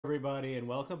Everybody, and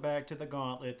welcome back to the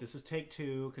Gauntlet. This is take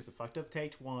two because it fucked up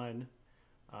take one.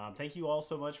 Thank you all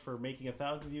so much for making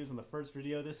 1,000 views on the first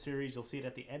video of this series. You'll see it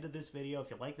at the end of this video. If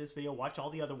you like this video, watch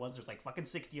all the other ones. There's like fucking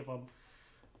 60 of them.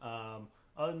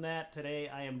 Other than that, today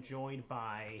I am joined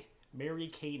by Mary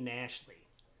Kate Ashley,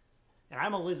 and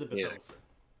I'm Elizabeth Olsen.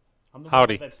 I'm the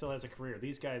one that still has a career.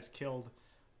 These guys killed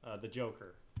the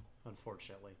Joker,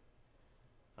 unfortunately.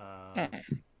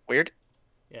 Weird.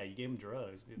 Yeah, you gave him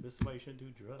drugs, dude. This is why you shouldn't do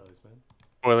drugs, man.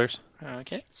 Spoilers.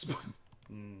 Okay.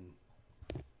 I'm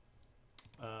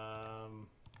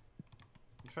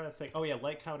trying to think. Oh yeah,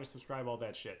 like, comment, and subscribe, all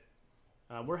that shit.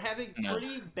 We're having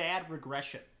pretty bad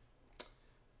regression,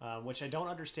 which I don't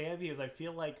understand because I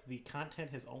feel like the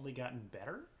content has only gotten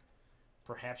better.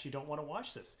 Perhaps you don't want to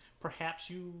watch this. Perhaps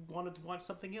you wanted to watch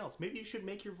something else. Maybe you should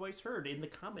make your voice heard in the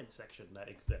comment section that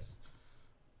exists.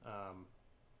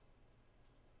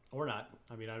 Or not.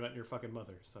 I mean, I'm not your fucking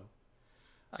mother, so.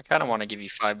 I kind of want to give you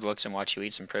 $5 and watch you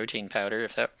eat some protein powder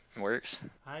if that works.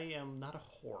 I am not a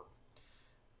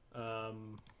whore.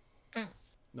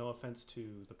 No offense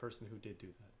to the person who did do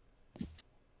that.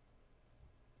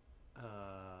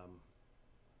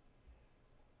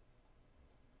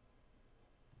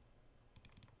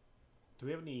 Do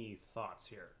we have any thoughts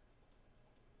here?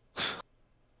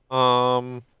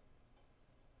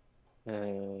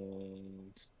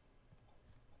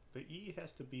 The E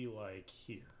has to be like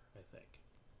here, I think.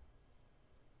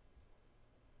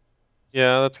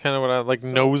 Yeah, that's kind of what I like.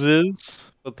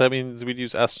 Noses, but that means we'd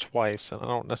use S twice, and I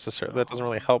don't necessarily. That doesn't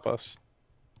really help us.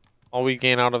 All we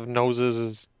gain out of noses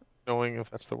is knowing if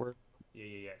that's the word.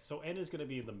 Yeah. So N is gonna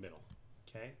be in the middle.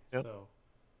 Okay. Yep. So.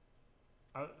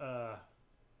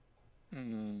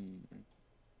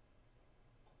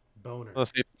 Boner.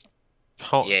 Let's see.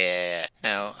 Yeah.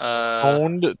 No.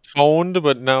 Toned,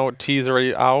 but now T's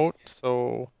already out,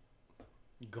 so.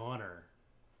 Goner.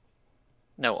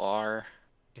 No R.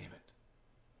 Damn it.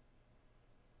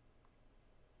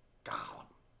 Gollum.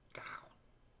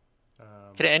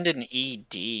 Could have ended in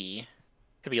ED.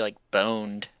 Could be like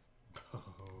boned.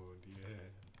 Boned,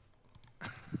 yes.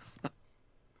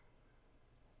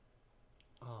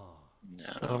 Oh.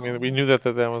 No. I mean, we knew that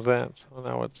was that, so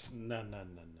now it's. No.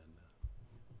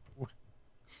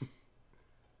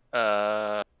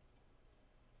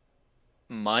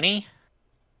 Money?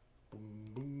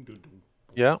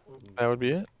 Yeah, that would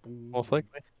be it. Most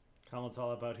likely. Colin's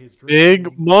all about his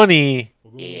big money.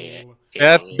 Yeah.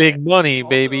 That's big money, also,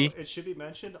 baby. It should be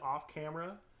mentioned off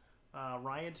camera.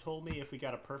 Ryan told me if we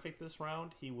got a perfect this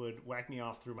round, he would whack me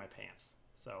off through my pants.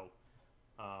 So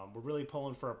we're really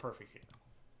pulling for a perfect here.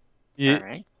 Yeah.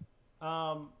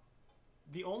 All right.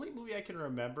 The only movie I can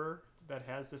remember that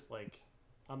has this like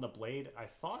on the blade, I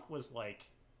thought was like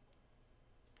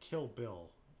Kill Bill,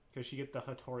 because she get the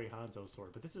Hattori Hanzo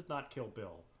sword, but this is not Kill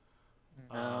Bill.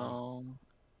 No.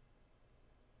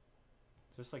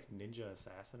 Is this like Ninja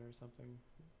Assassin or something?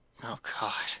 Oh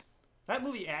God. That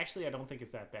movie actually I don't think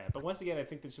is that bad, but once again I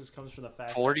think this just comes from the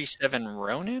fact 47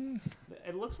 Ronin?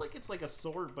 It looks like it's like a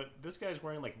sword, but this guy's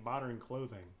wearing like modern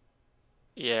clothing.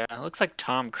 Yeah, it looks like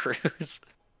Tom Cruise.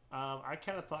 I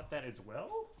kind of thought that as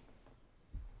well.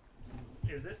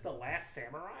 Is this The Last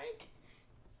Samurai?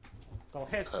 The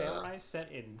Last Samurai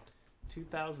set in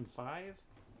 2005?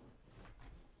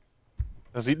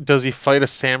 Does he fight a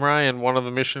samurai in one of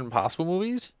the Mission Impossible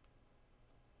movies?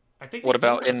 I think. What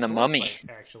about in The Mummy? Fight,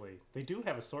 actually, they do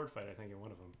have a sword fight. I think in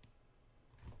one of them.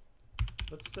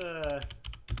 Let's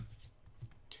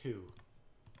 2.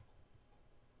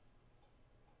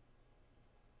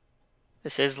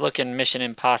 This is looking Mission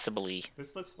Impossible-y.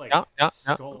 This looks like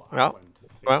Skull Island.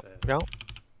 Yeah.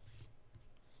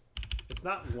 It's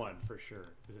not 1 for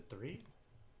sure. Is it 3?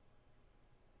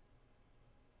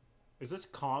 Is this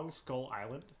Kong Skull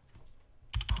Island?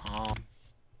 Oh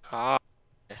God.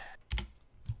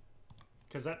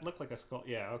 Because that looked like a skull.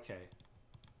 Yeah, okay.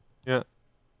 Yeah.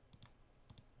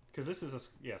 Because this is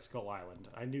Skull Island.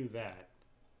 I knew that.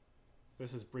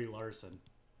 This is Brie Larson.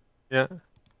 Yeah.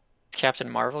 Captain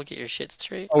Marvel, get your shit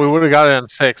straight. Oh, we would have got it on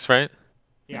 6, right?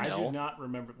 Yeah, No. I do not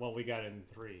remember. Well, we got it in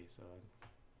 3, so.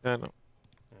 I know.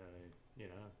 You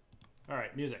know. All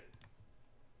right, music.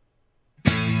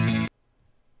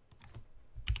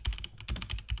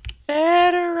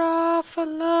 Better off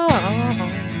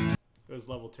alone. It was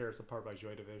Level Tear Us Apart by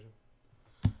Joy Division.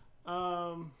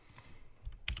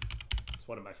 It's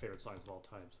one of my favorite songs of all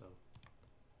time, so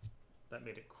that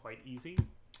made it quite easy.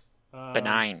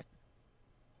 Benign.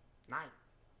 9.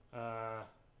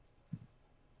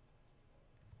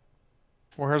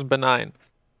 Where's benign?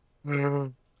 I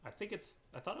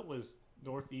thought it was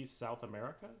Northeast South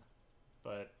America,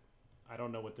 but I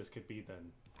don't know what this could be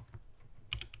then.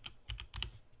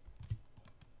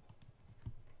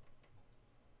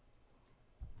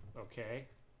 Okay.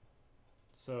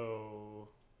 So.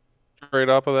 Straight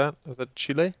up of that, is that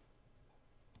Chile?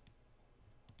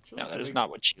 No, that is not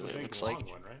what Chile looks like.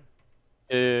 One, right?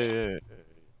 Yeah.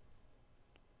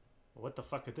 What the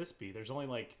fuck could this be? There's only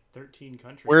like 13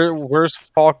 countries. Where's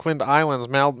Falkland Islands?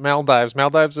 Maldives.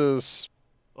 Maldives is.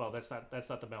 Well, that's not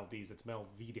the Maldives. It's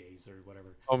Malvides or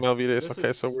whatever. Oh, Malvides.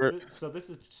 Okay, so we're. So this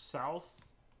is South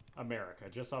America,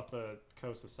 just off the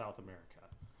coast of South America.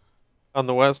 On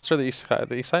the west or the east side?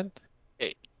 The east side?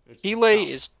 Hey, Chile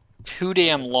is too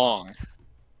damn long.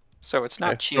 So it's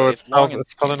not Chile. So it's long and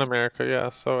skinny. Southern America, yeah.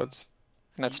 So it's.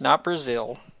 And that's not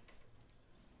Brazil.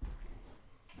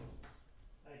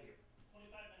 Thank you.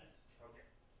 25 minutes. Okay.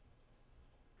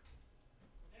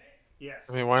 Yes.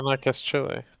 I mean, why not guess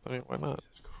Chile? I mean, why not?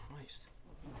 Jesus Christ.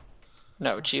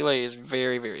 No, Chile is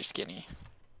very, very skinny.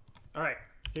 All right,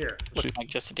 here. Looking like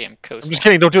just a damn coastline. I'm just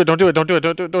kidding. Don't do it. Don't do it. Don't do it.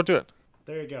 Don't do it.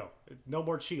 There you go. No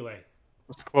more Chile.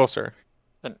 It's closer.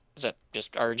 Then is that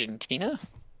just Argentina?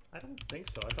 I don't think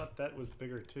so. I thought that was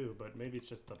bigger too, but maybe it's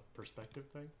just the perspective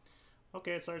thing.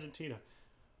 Okay, it's Argentina.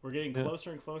 We're getting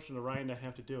closer and closer to Ryan to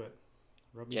have to do it.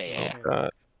 Yeah.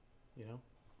 You know?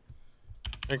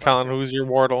 Hey, Colin, who's your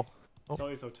Wardle? It's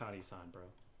always Otani-san, bro.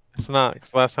 It's not,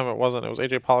 because last time it wasn't. It was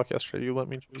AJ Pollock yesterday. You let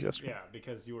me choose yesterday. Yeah,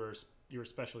 because you were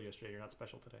special yesterday. You're not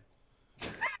special today.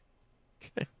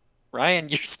 Okay. Ryan,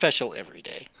 you're special every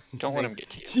day. Don't let him get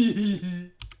to you.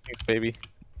 Thanks, baby.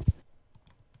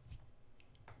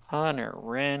 Hunter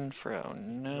Renfro,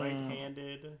 no.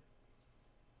 Right-handed.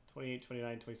 28,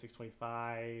 29, 26,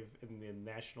 25 in the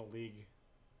National League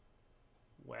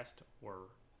West, or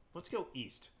let's go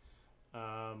East.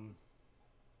 I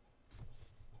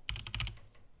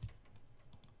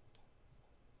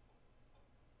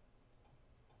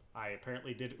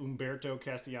apparently did Humberto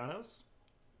Castellanos.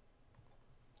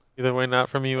 Either way, not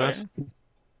from US.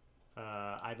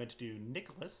 I meant to do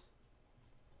Nicholas.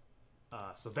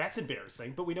 So that's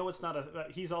embarrassing, but we know it's not a.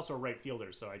 He's also a right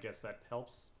fielder, so I guess that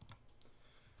helps.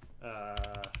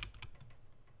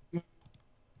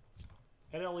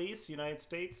 NL East, United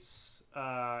States.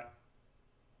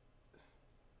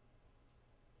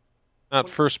 Not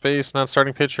first base, not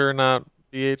starting pitcher, not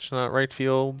DH, not right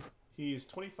field. He's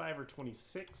 25 or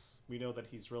 26. We know that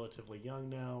he's relatively young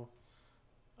now.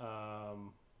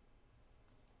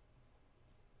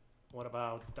 What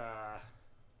about...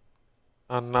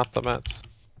 not the Mets.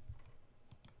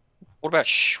 What about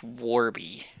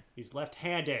Schwarby? He's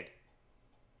left-handed.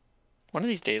 One of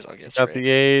these days I'll get Got the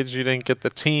age, you didn't get the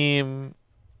team.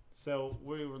 So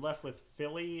we were left with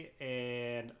Philly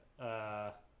and...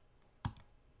 what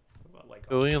about, like,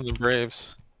 Philly and the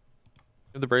Braves.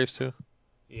 The Braves, too.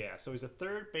 Yeah, so he's a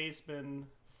third baseman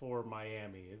for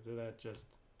Miami. Isn't that just...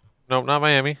 Nope, not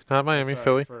Miami. Not Miami, sorry,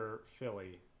 Philly. For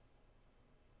Philly.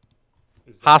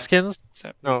 Hoskins?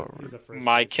 No, he's a first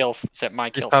Michael. Is that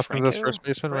Michael Hoskins Franco? is first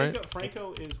baseman, right?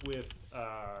 Franco is with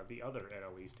the other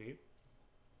NL East team.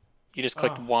 You just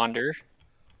clicked Wander.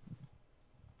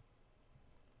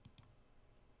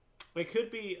 It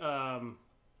could be Alec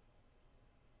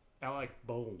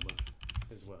Bohm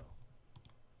as well.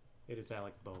 It is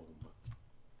Alec Bohm.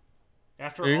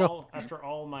 After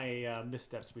all my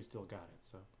missteps, we still got it.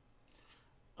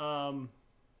 So,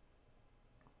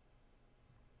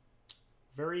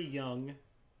 very young.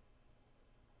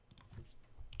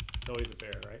 It's always a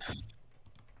bear, right?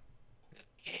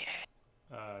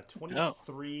 Yeah.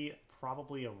 23,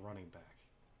 probably a running back.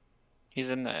 He's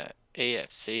in the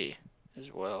AFC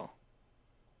as well.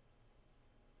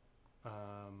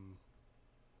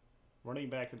 Running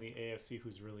back in the AFC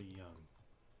who's really young.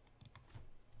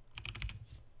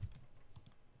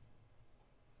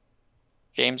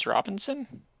 James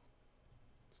Robinson?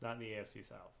 It's not in the AFC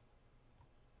South.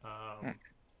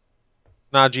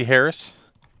 Najee Harris.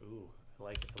 Ooh, I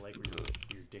like where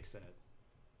your dick's at.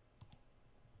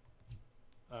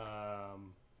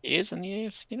 He is in the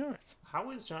AFC North. How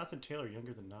is Jonathan Taylor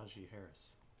younger than Najee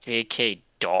Harris? J.K.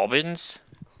 Dobbins?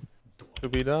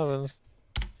 Could be Dobbins.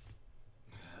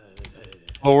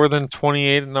 Lower than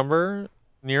 28 number?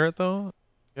 Near it, though?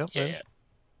 Yep. Yeah.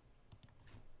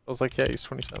 I was like, yeah, he's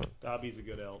 27. Dobby's a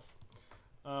good elf.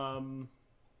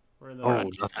 We're in the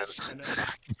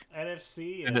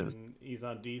NFC, and he's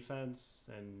on defense,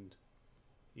 and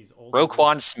he's old.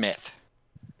 Roquan Smith.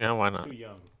 Yeah, why not?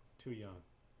 Too young.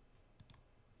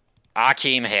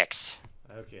 Akeem Hicks.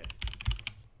 Okay.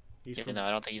 Even though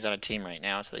I don't think he's on a team right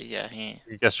now, so yeah,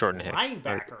 You guess Jordan Hicks.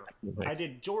 Linebacker. I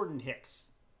did Jordan Hicks.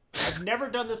 I've never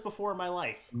done this before in my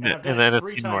life, and I've And done then it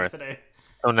 3 times today.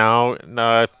 So now,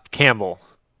 Campbell.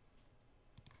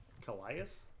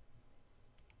 Callias?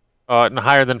 No,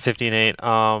 higher than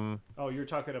 15.8. Oh, you're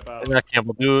talking about. Not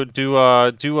Campbell. It's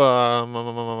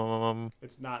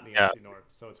not in the Yeah, NFC North,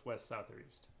 so it's west, south, or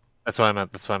east. that's what I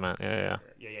meant. That's what I meant. Yeah,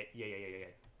 Yeah, yeah, yeah, yeah, yeah,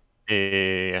 yeah.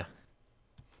 yeah, yeah.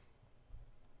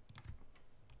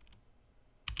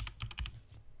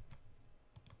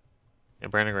 Yeah,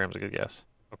 Brandon Graham's a good guess.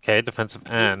 Okay, defensive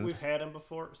end. We've had him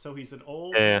before. So he's an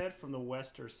old Yeah. head from the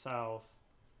west or south.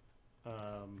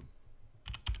 God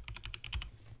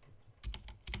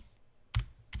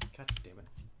damn it.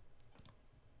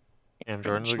 Cam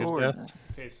Jordan's a good guess.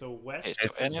 Okay, so west. Okay, so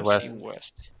Okay, NFC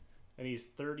West. And he's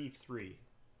 33.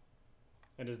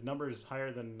 And his number is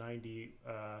higher than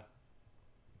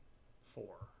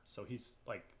 94. So he's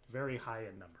like very high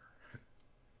in number.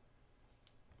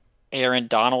 Aaron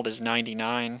Donald is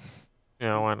 99.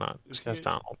 Yeah, why not? This guy's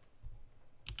Donald.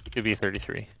 He could be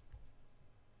 33.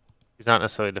 He's not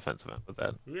necessarily defensive end, but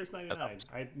that. He is 99.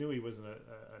 I knew he wasn't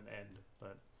an end,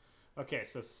 but okay.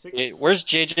 So six. Where's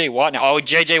JJ Watt now? Oh,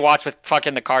 JJ Watt's with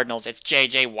fucking the Cardinals. It's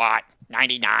JJ Watt,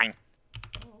 99.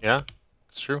 Yeah,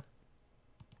 it's true.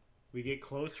 We get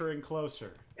closer and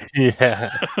closer. Yeah.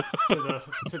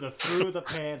 to the through the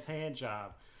pants hand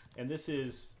job, and this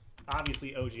is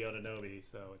obviously OG Otonobi,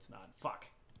 so it's not. Fuck.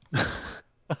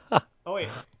 Oh wait,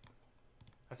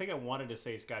 I think I wanted to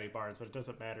say Scotty Barnes, but it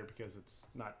doesn't matter because it's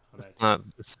not on that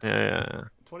team. Yeah.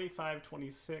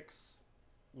 25-26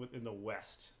 within the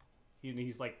West.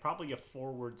 He's like probably a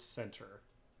forward center.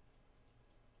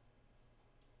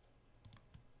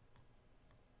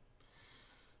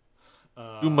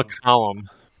 Do McCollum.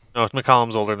 No,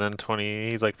 McCollum's older than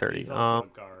 20. He's like 30. He's also a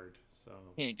guard, so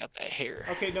he ain't got that hair.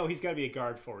 Okay, no, he's got to be a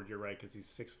guard forward. You're right, because he's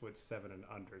 6'7" and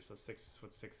under, so 6'6",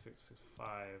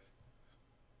 6'5".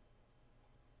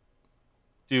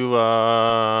 Do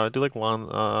like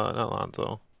not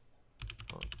Lonzo.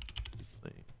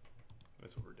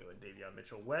 That's what we're doing. Davion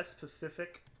Mitchell, West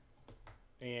Pacific,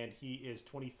 and he is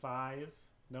 25.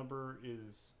 Number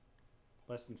is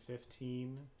less than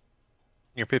 15.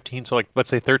 You're 15, so like let's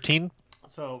say 13.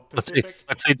 So Pacific.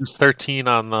 Let's say just 13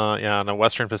 on the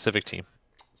Western Pacific team.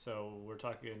 So we're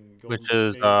talking Golden Which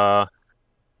is State,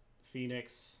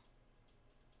 Phoenix,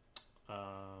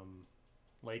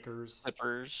 Lakers,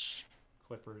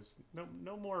 Clippers.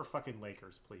 No more fucking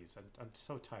Lakers, please. I'm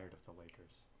so tired of the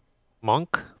Lakers.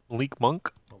 Malik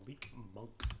Monk.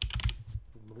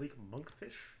 Malik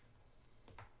Monkfish.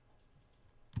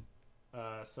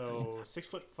 So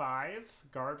 6'5",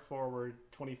 guard forward,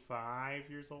 25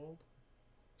 years old.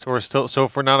 So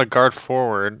if we're not a guard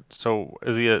forward, so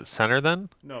is he a center then?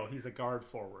 No, he's a guard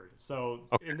forward. So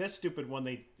in this stupid one,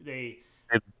 they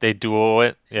duo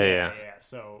it. Yeah.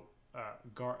 So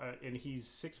guard, and he's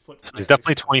 6 foot. So he's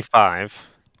definitely 25.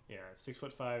 Yeah,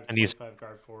 6'5", and he's 25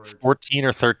 guard forward. 14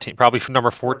 or 13, probably from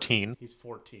number 14. He's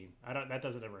 14. That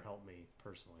doesn't ever help me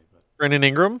personally, but Brandon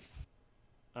Ingram.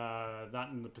 Not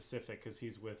in the Pacific because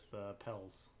he's with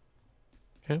Pels.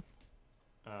 Okay.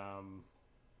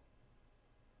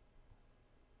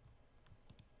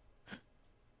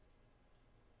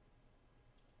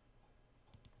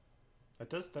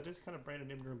 That is kind of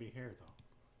Brandon Ingram-y hair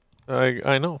though.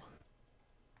 I know.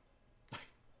 I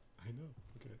know.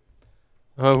 Okay.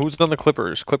 Who's on the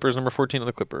Clippers? Clippers number 14 on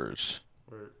the Clippers.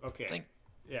 Okay.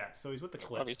 Yeah, so he's with the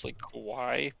Clips. Obviously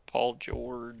Kawhi, Paul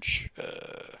George.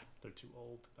 They're too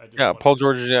old. Paul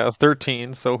George is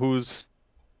 13. So who's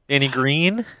Danny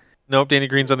Green? Nope, Danny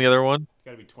Green's on the other one.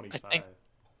 Got to be 25.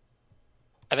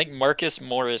 I think Marcus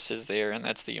Morris is there, and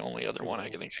that's the only other one I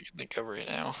can think of right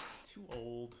now. Too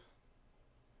old.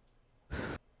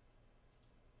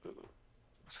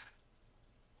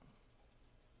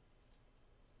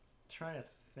 Trying to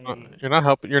think. You're not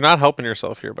helping. You're not helping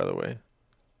yourself here, by the way.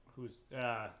 Who's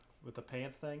with the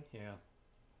pants thing? Yeah.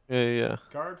 Yeah.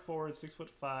 Guard forward,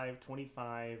 6'5",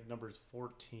 25. Number's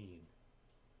 14.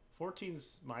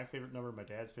 14's my favorite number. My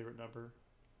dad's favorite number.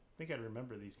 I think I'd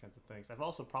remember these kinds of things. I've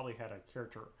also probably had a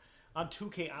character on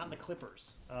 2K on the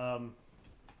Clippers. I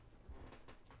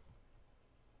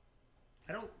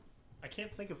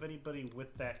can't think of anybody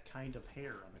with that kind of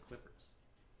hair on the Clippers.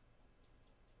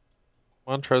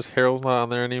 Montrezl Harrell's not on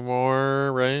there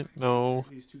anymore, right? No.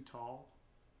 He's too tall.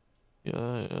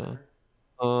 Yeah.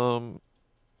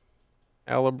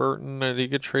 Halliburton, he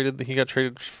got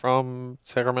traded from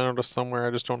Sacramento to somewhere.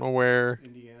 I just don't know where.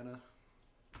 Indiana.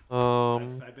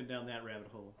 I've been down that rabbit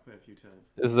hole quite a few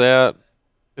times. Is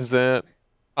that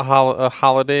a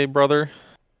Holiday brother?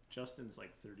 Justin's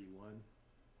like 31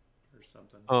 or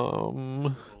something.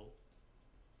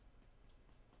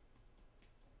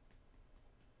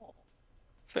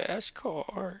 Fast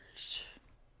cars.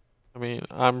 I mean,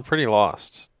 I'm pretty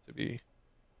lost to be.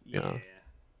 Yeah.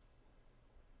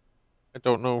 I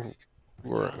don't know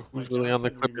who's really on the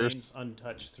Johnson Clippers. remains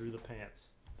untouched through the pants.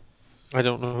 I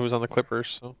don't know who's on the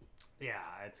Clippers, so. Yeah,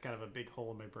 it's kind of a big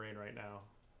hole in my brain right now.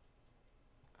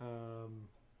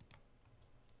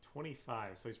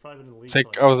 25, so he's probably been in the league.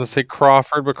 I was gonna say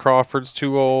Crawford, but Crawford's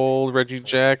too old. Reggie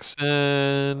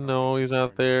Jackson, no, he's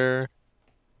not there.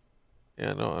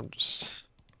 Yeah, no, I'm just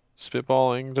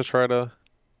spitballing to try to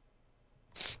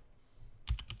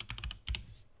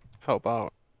help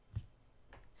out.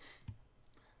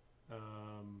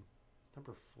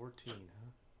 Number 14, huh?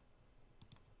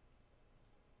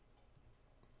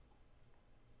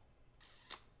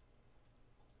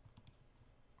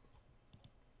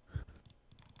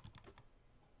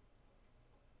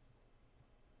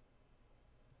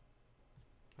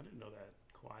 I didn't know that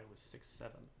Kawhi was 6'7".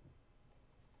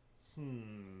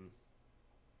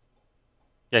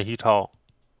 Yeah, he tall.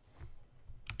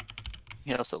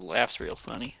 He also laughs real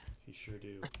funny. He sure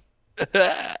do.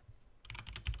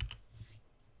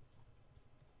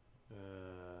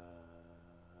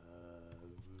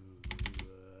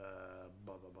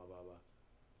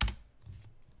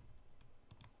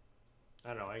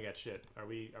 I don't know. I got shit. Are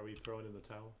we throwing in the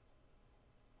towel?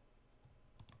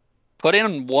 Put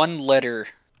in one letter.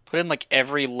 Put in like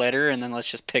every letter, and then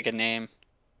let's just pick a name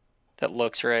that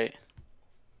looks right.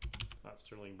 It's not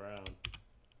Sterling Brown.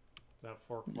 It's not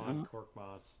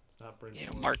Korkmaz. It's not Brent. Yeah,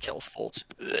 Markelle Fultz.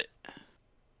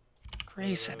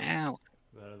 Grayson Allen.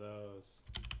 None of those.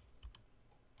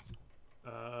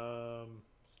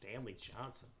 Stanley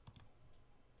Johnson.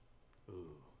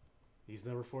 Ooh, he's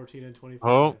number 14 and 25.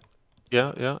 Oh,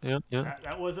 yeah.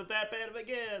 That wasn't that bad of a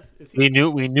guess. Is he...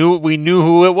 We knew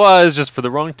who it was, just for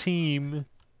the wrong team.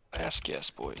 Last guess,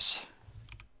 boys.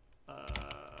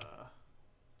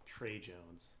 Trey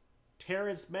Jones.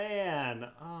 Terrence Mann.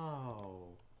 Oh,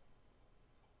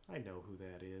 I know who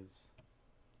that is.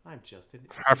 I'm just an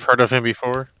idiot. I've heard of him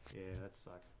before. Yeah, that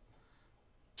sucks.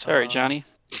 Sorry, Johnny.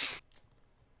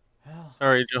 Well,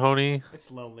 sorry, Jahoni. It's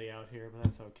lonely out here, but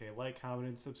that's okay. Like, comment,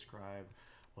 and subscribe.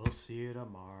 We'll see you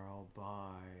tomorrow.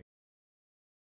 Bye.